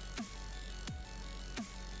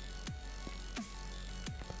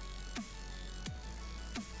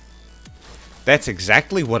 That's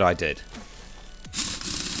exactly what I did.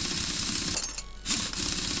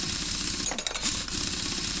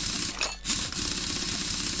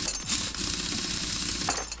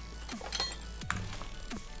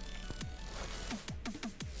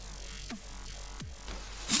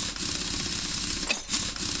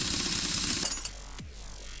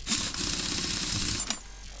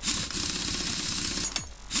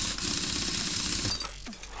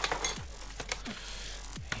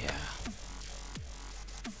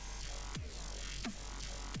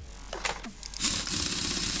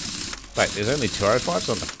 Wait, there's only 205s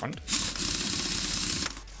on the front?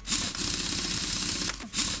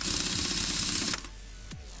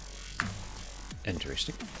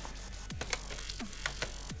 Interesting.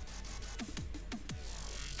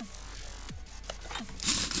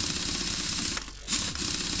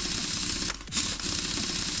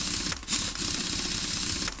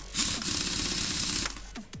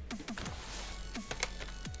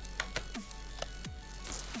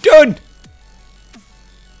 Done!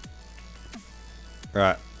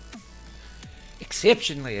 Right.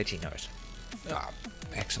 Exceptionally itchy nose. Oh,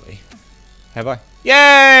 actually. Have I?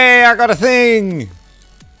 Yay! I got a thing!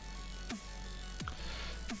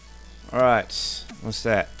 Alright. What's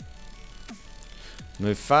that?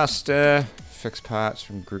 Move faster. Fix parts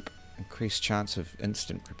from group. Increased chance of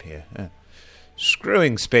instant repair.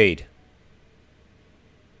 Screwing speed.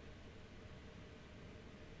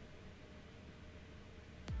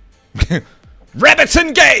 Rabbits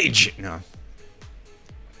engage! No.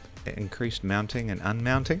 Increased mounting and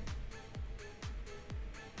unmounting.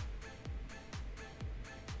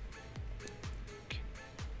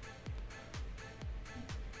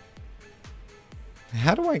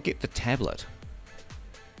 How do I get the tablet?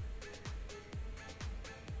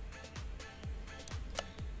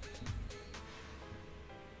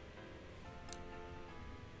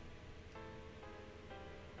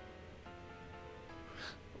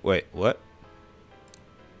 Wait, what?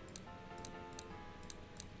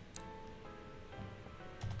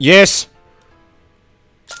 Yes!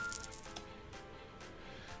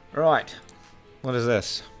 Right. What is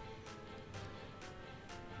this?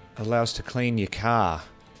 Allows to clean your car.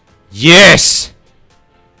 Yes!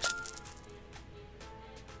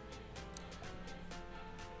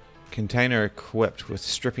 Container equipped with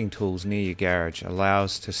stripping tools near your garage.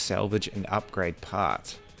 Allows to salvage and upgrade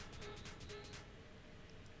parts.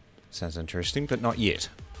 Sounds interesting, but not yet.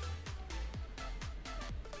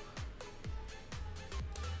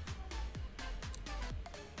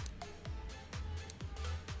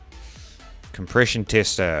 Compression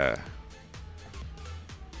tester.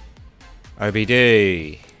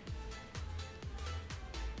 OBD.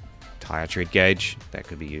 Tire tread gauge. That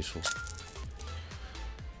could be useful.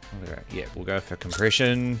 Yeah, we'll go for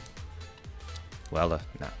compression. Welder.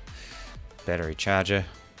 No. Battery charger.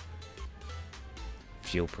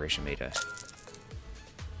 Fuel pressure meter.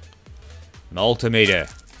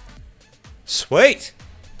 Multimeter. Sweet!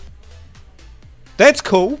 That's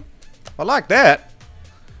cool. I like that.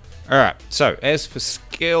 Alright, so as for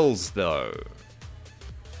skills though.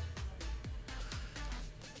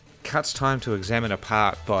 Cuts time to examine a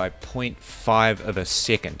part by 0.5 of a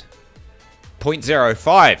second.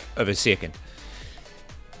 0.05 of a second.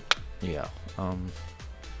 Yeah,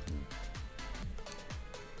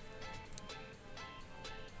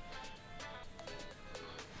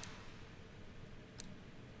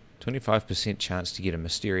 25% chance to get a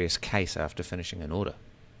mysterious case after finishing an order.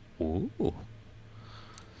 Ooh.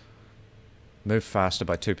 Move faster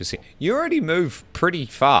by 2%. You already move pretty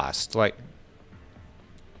fast, like...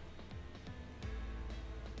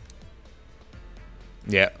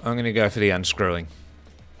 Yeah, I'm gonna go for the unscrewing.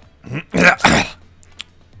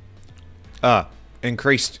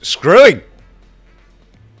 Increased screwing!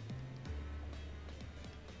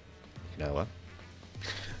 You know what?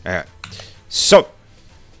 Alright, so...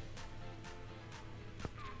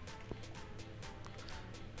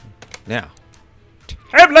 Now,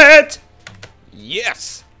 tablet!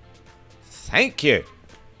 Yes! Thank you!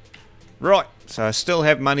 Right, so I still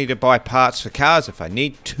have money to buy parts for cars if I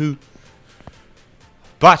need to.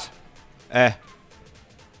 But,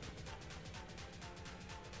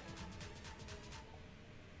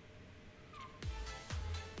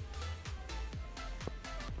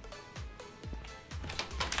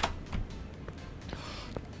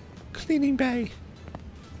 cleaning bay.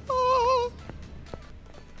 Oh.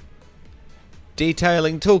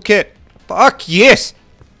 Detailing toolkit. Fuck yes!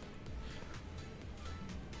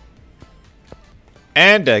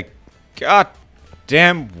 And a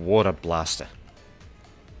goddamn water blaster.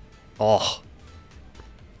 Oh.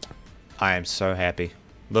 I am so happy.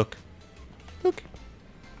 Look. Look.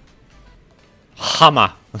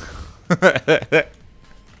 Hummer.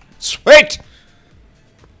 Sweet!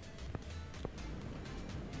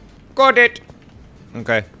 Got it!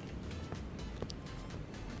 Okay.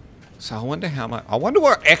 So I wonder how much... I wonder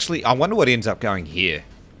what ends up going here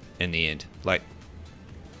in the end. Like,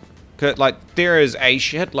 there is a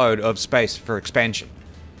shitload of space for expansion.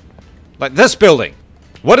 Like this building.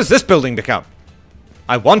 What does this building become?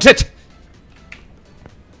 I want it!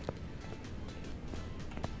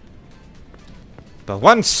 But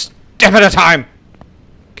one step at a time!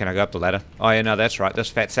 Can I go up the ladder? Oh yeah, no, that's right. This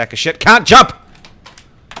fat sack of shit can't jump!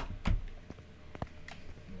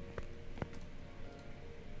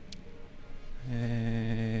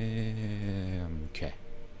 Okay.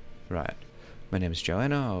 Right. My name is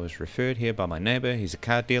Joanna. I was referred here by my neighbor. He's a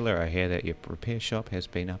car dealer. I hear that your repair shop has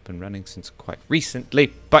been up and running since quite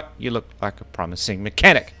recently, but you look like a promising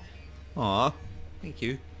mechanic. Aw, thank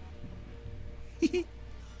you. It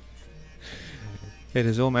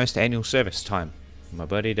is almost annual service time. My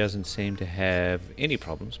buddy doesn't seem to have any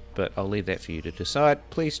problems, but I'll leave that for you to decide.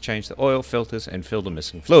 Please change the oil filters and fill the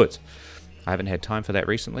missing fluids. I haven't had time for that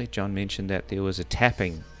recently. John mentioned that there was a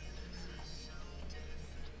tapping.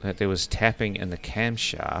 That there was tapping in the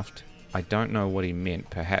camshaft. I don't know what he meant.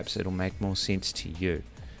 Perhaps it'll make more sense to you.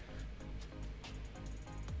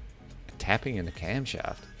 Tapping in the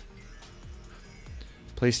camshaft?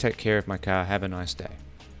 Please take care of my car. Have a nice day.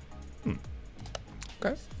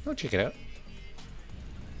 Okay, I'll check it out.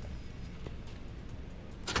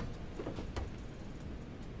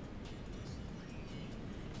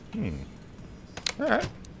 Alright.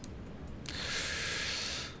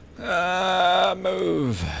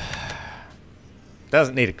 Move.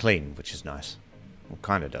 Doesn't need a clean, which is nice. Well,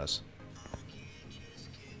 kind of does.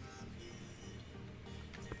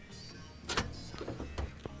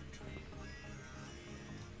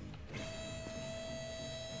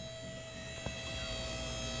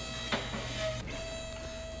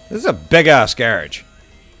 This is a big-ass garage.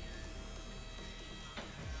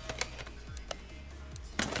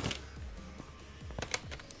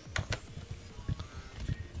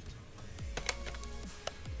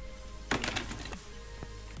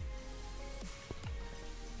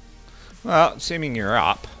 Well, assuming you're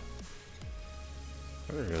up.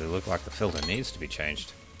 It doesn't really look like the filter needs to be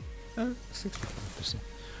changed. 65%.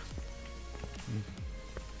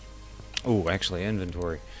 Oh, actually,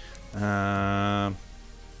 inventory.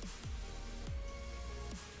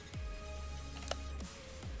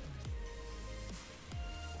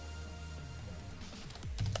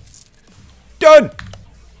 Done!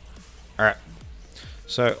 Alright.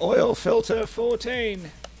 So, oil filter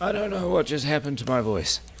 14. I don't know what just happened to my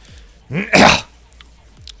voice.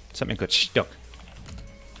 Something got stuck.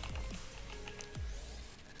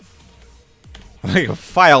 Like a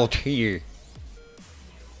file to you.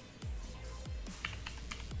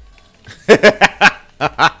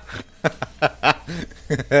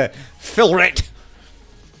 Fill it.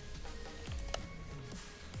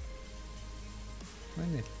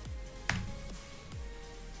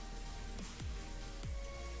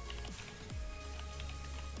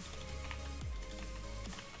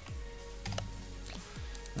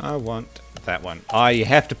 I want that one. Oh, you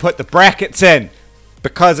have to put the brackets in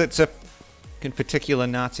because it's a particular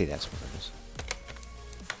Nazi. That's what it is.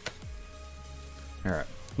 Alright.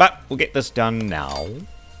 But we'll get this done now.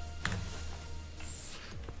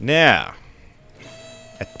 Now.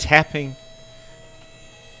 A tapping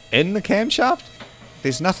in the camshaft?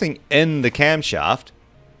 There's nothing in the camshaft.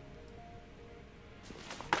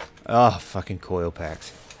 Oh, fucking coil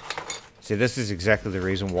packs. See, this is exactly the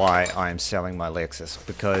reason why I am selling my Lexus,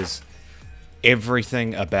 because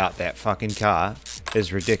everything about that fucking car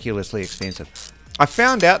is ridiculously expensive. I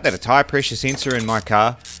found out that a tire pressure sensor in my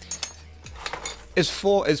car is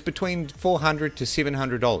between $400 to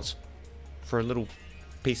 $700 for a little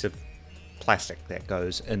piece of plastic that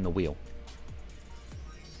goes in the wheel.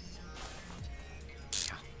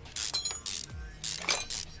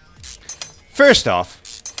 First off,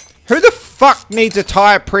 who the fuck needs a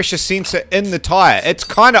tire pressure sensor in the tire? It's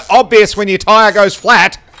kind of obvious when your tire goes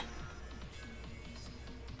flat.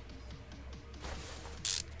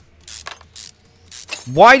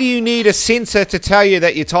 Why do you need a sensor to tell you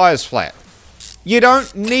that your tire's flat? You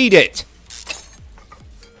don't need it.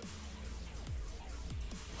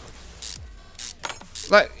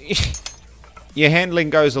 Like, your handling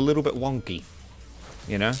goes a little bit wonky.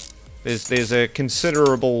 You know, there's a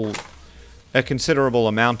considerable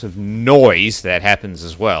amount of noise that happens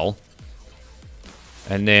as well.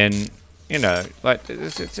 And then, you know, like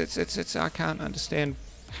it's I can't understand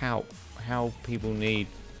how people need.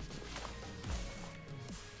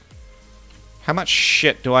 How much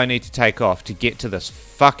shit do I need to take off to get to this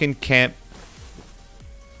fucking camp?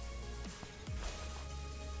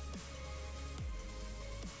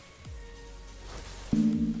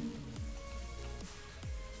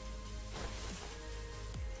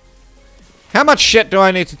 How much shit do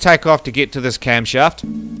I need to take off to get to this camshaft?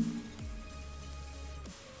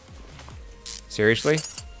 Seriously?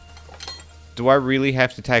 Do I really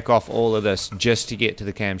have to take off all of this just to get to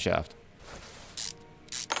the camshaft?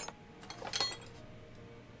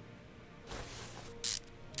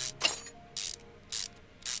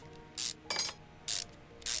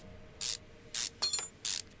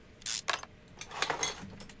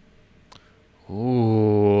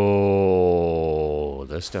 Ooh,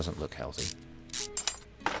 this doesn't look healthy.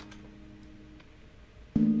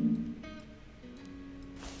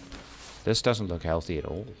 This doesn't look healthy at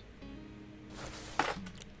all.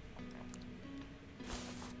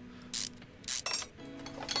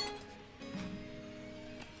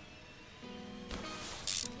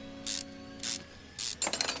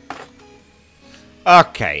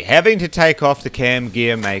 Okay, having to take off the cam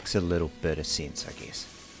gear makes a little bit of sense, I guess.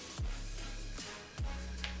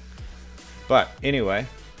 But anyway,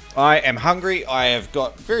 I am hungry. I have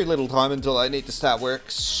got very little time until I need to start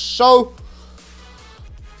work, so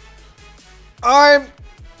I'm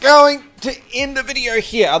going to end the video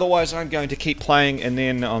here. Otherwise, I'm going to keep playing, and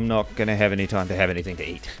then I'm not going to have any time to have anything to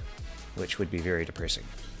eat, which would be very depressing.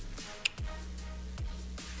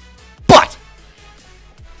 But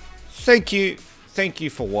thank you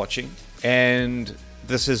for watching, and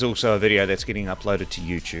this is also a video that's getting uploaded to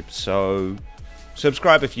YouTube, so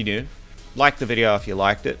subscribe if you're new, like the video if you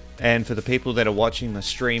liked it, and for the people that are watching the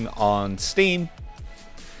stream on Steam,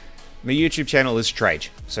 my YouTube channel is Trage,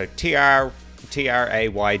 so Trayge.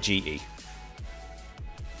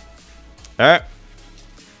 Alright,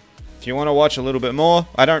 if you want to watch a little bit more,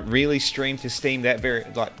 I don't really stream to Steam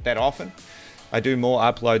that often. I do more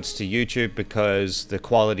uploads to YouTube because the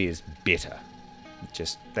quality is better.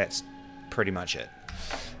 Just, that's pretty much it.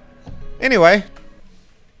 Anyway,